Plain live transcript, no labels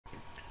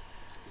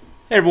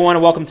Hey everyone,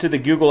 and welcome to the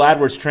Google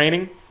AdWords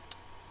training.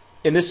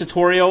 In this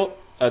tutorial,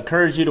 I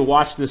encourage you to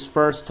watch this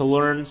first to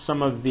learn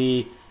some of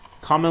the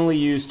commonly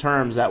used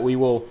terms that we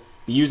will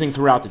be using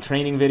throughout the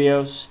training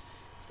videos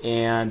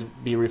and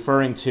be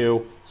referring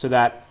to, so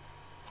that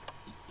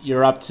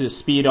you're up to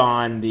speed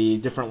on the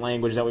different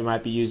language that we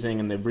might be using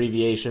and the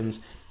abbreviations.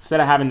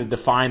 Instead of having to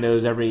define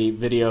those every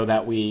video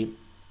that we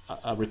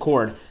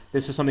record,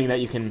 this is something that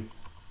you can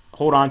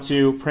hold on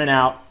to, print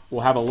out. We'll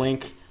have a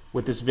link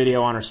with this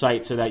video on our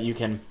site so that you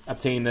can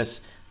obtain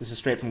this. This is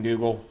straight from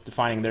Google,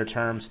 defining their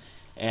terms,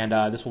 and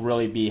this will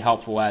really be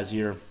helpful as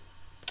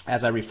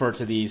I refer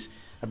to these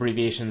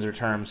abbreviations or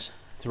terms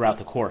throughout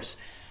the course.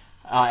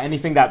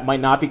 Anything that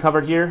might not be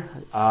covered here,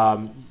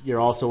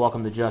 you're also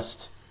welcome to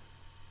just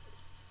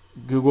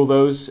Google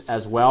those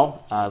as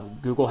well.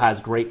 Google has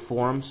great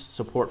forums,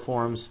 support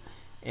forums,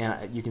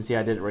 and you can see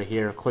I did it right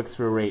here,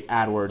 click-through rate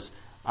AdWords.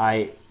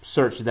 I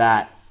searched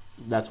that.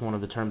 That's one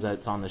of the terms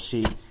that's on the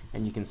sheet,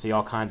 and you can see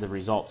all kinds of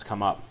results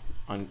come up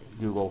on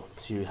Google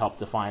to help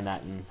define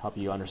that and help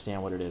you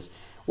understand what it is.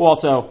 We'll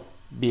also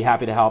be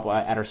happy to help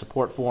at our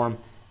support forum,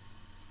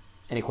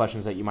 any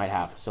questions that you might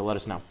have, so let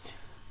us know.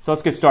 So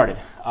let's get started.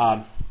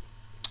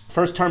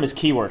 First term is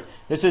keyword.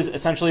 This is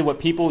essentially what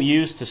people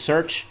use to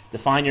search,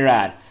 define your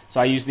ad. So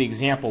I use the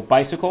example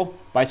bicycle.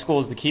 Bicycle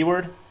is the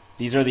keyword.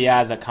 These are the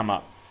ads that come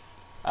up.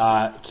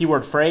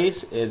 Keyword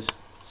phrase is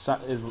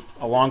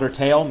a longer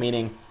tail,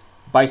 meaning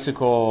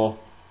bicycle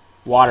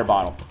water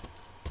bottle.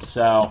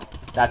 So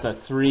that's a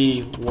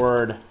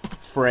 3-word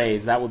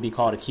phrase. That would be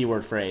called a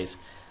keyword phrase.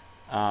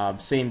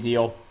 Same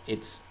deal.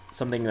 It's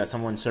something that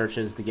someone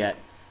searches to get,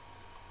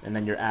 and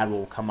then your ad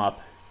will come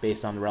up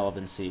based on the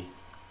relevancy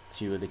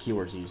to the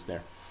keywords used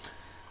there.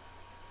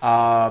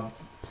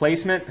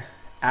 Placement,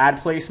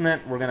 ad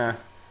placement, we're going to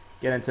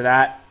get into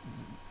that.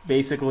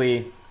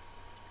 Basically,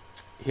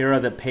 here are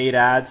the paid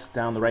ads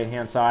down the right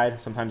hand side.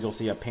 Sometimes you'll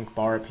see a pink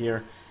bar up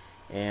here,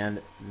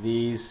 and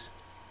these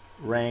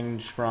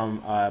range from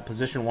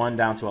position 1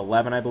 down to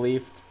 11, I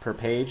believe, per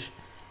page.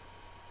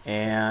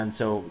 And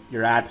so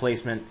your ad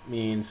placement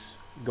means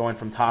going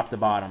from top to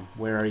bottom.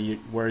 Where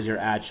is your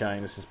ad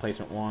showing? This is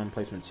placement 1,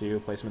 placement 2,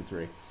 placement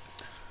 3.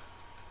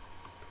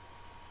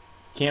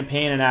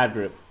 Campaign and ad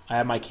group. I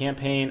have my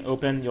campaign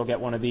open. You'll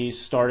get one of these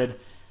started.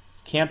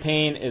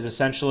 Campaign is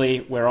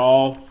essentially where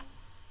all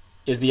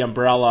is the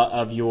umbrella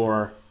of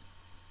your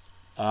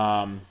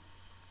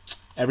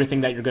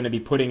everything that you're going to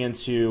be putting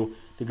into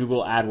the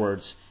Google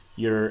AdWords.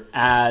 Your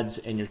ads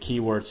and your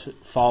keywords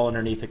fall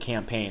underneath a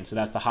campaign, so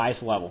that's the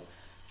highest level.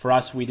 For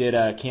us, we did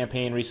a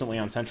campaign recently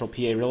on Central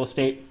PA real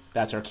estate.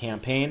 That's our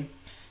campaign,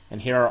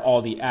 and here are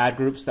all the ad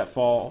groups that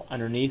fall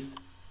underneath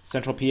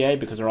Central PA,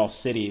 because they're all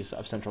cities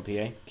of Central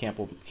PA,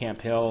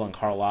 Camp Hill and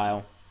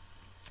Carlisle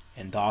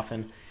and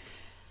Dauphin.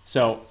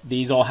 So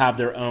these all have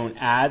their own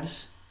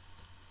ads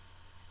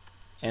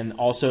and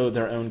also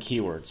their own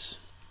keywords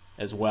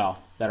as well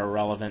that are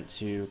relevant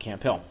to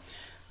Camp Hill.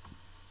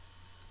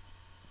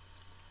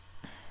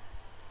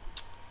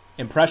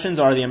 Impressions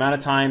are the amount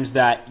of times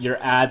that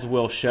your ads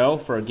will show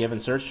for a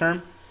given search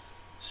term.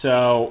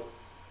 So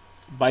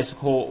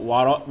bicycle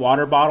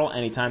water bottle,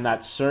 anytime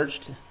that's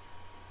searched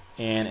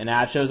and an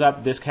ad shows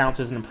up, this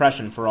counts as an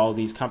impression for all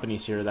these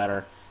companies here that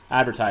are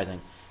advertising.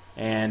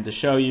 And to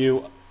show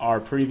you our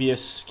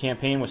previous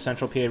campaign with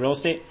Central PA Real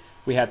Estate,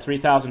 we had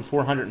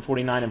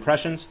 3,449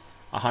 impressions,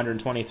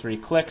 123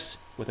 clicks,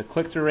 with a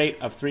click-through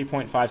rate of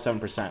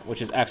 3.57%,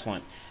 which is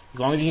excellent. As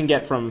long as you can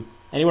get from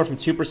anywhere from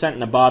 2%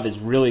 and above is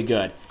really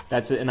good.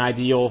 That's an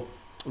ideal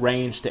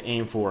range to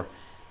aim for.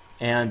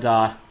 And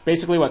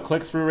basically what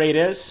click-through rate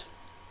is,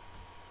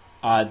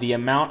 the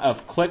amount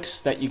of clicks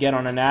that you get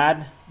on an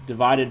ad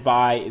divided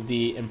by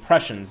the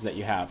impressions that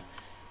you have.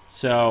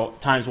 So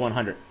times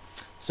 100.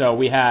 So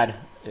we had,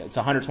 it's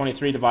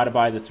 123 divided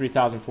by the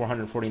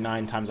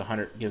 3,449 times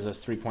 100 gives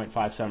us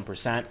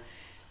 3.57%.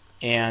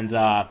 And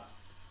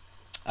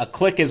a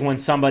click is when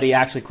somebody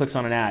actually clicks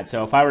on an ad.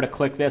 So if I were to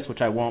click this,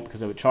 which I won't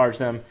because it would charge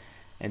them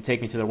and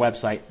take me to their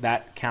website,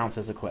 that counts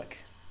as a click.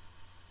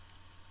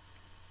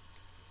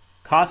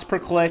 Cost per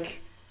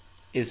click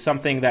is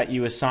something that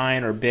you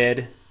assign or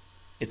bid.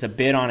 It's a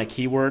bid on a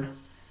keyword.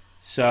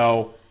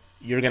 So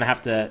you're going to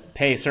have to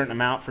pay a certain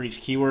amount for each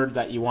keyword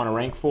that you want to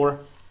rank for.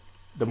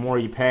 The more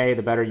you pay,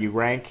 the better you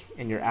rank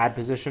in your ad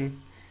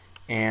position.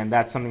 And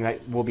that's something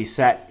that will be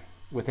set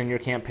within your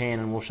campaign,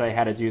 and we'll show you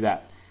how to do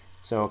that.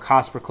 So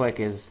cost per click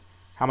is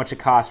how much it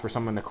costs for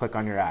someone to click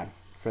on your ad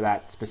for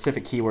that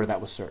specific keyword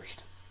that was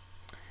searched.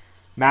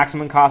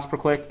 Maximum cost per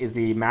click is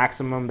the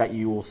maximum that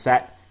you will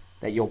set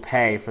that you'll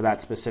pay for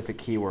that specific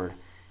keyword,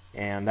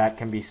 and that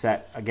can be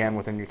set again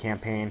within your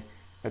campaign.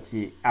 That's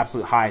the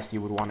absolute highest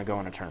you would want to go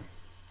in a term.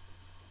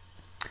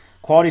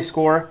 Quality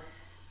score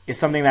is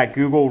something that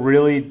Google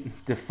really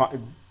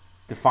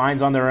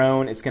defines on their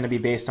own. It's going to be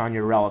based on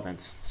your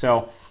relevance.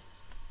 So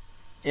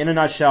in a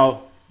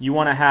nutshell, you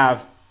want to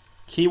have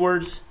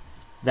keywords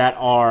that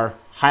are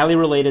highly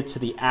related to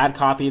the ad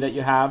copy that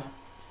you have,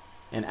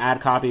 an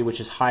ad copy which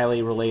is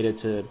highly related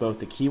to both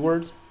the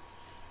keywords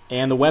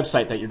and the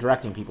website that you're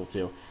directing people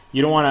to.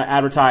 You don't want to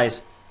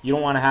advertise, you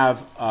don't want to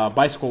have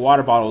bicycle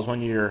water bottles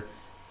when your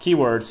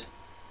keywords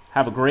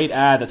have a great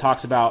ad that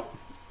talks about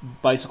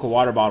bicycle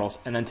water bottles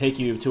and then take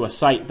you to a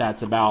site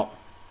that's about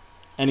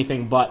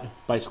anything but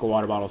bicycle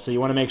water bottles. So you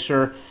want to make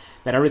sure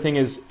that everything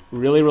is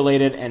really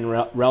related and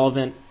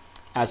relevant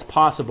as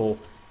possible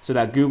so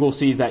that Google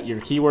sees that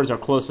your keywords are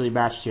closely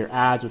matched to your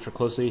ads, which are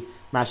closely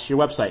matched to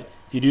your website.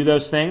 If you do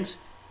those things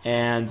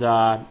and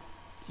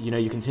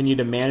you continue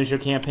to manage your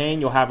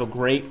campaign, you'll have a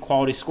great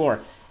quality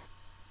score.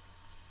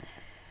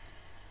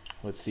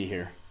 Let's see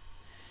here.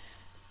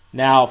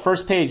 Now,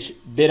 first page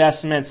bid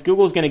estimates.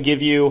 Google's going to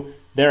give you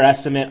their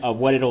estimate of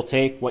what it'll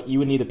take, what you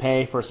would need to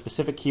pay for a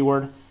specific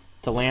keyword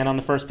to land on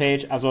the first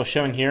page. As I was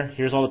showing here,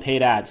 here's all the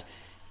paid ads.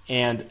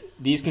 And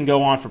these can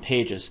go on for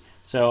pages.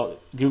 So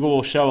Google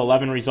will show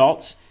 11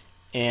 results,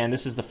 and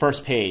this is the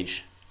first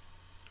page.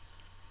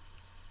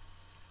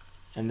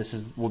 And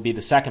this will be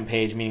the second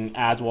page, meaning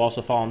ads will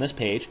also fall on this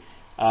page.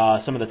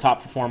 Some of the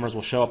top performers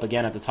will show up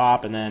again at the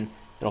top, and then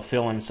it'll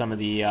fill in some of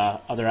the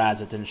other ads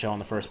that didn't show on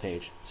the first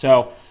page.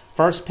 So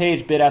first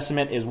page bid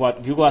estimate is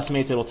what Google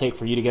estimates it'll take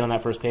for you to get on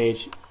that first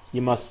page.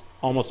 You must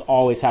almost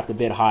always have to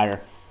bid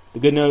higher. The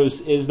good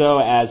news is, though,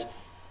 as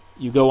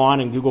you go on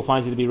and Google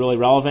finds you to be really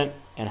relevant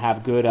and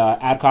have good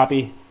ad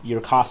copy, your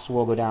costs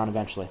will go down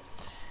eventually.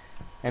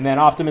 And then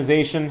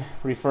optimization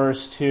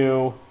refers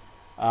to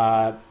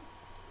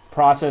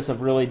process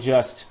of really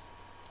just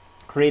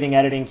creating,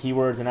 editing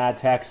keywords and ad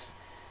text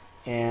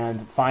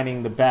and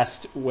finding the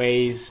best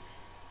ways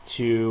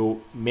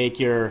to make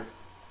your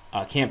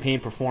campaign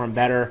perform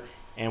better,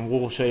 and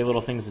we'll show you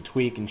little things to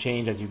tweak and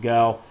change as you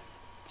go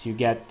to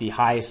get the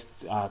highest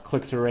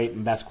click-through rate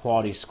and best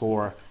quality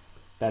score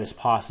that is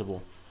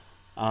possible.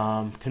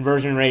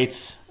 Conversion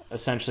rates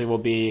essentially will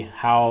be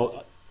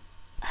how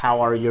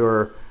are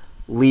your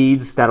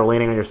leads that are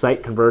landing on your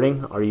site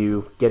converting? Are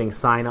you getting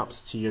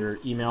sign-ups to your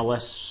email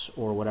lists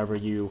or whatever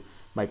you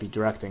might be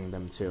directing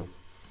them to?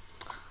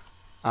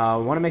 We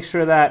want to make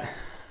sure that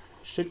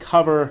should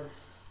cover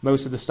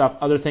most of the stuff.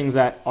 Other things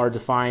that are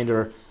defined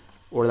or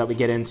that we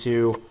get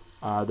into,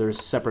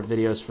 there's separate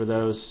videos for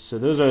those. So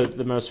those are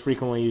the most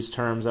frequently used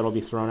terms that will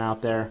be thrown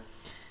out there,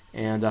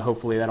 and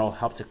hopefully that'll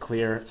help to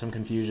clear some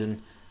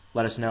confusion.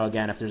 Let us know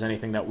again if there's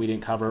anything that we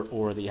didn't cover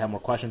or that you have more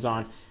questions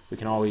on. We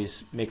can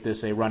always make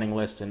this a running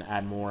list and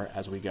add more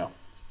as we go.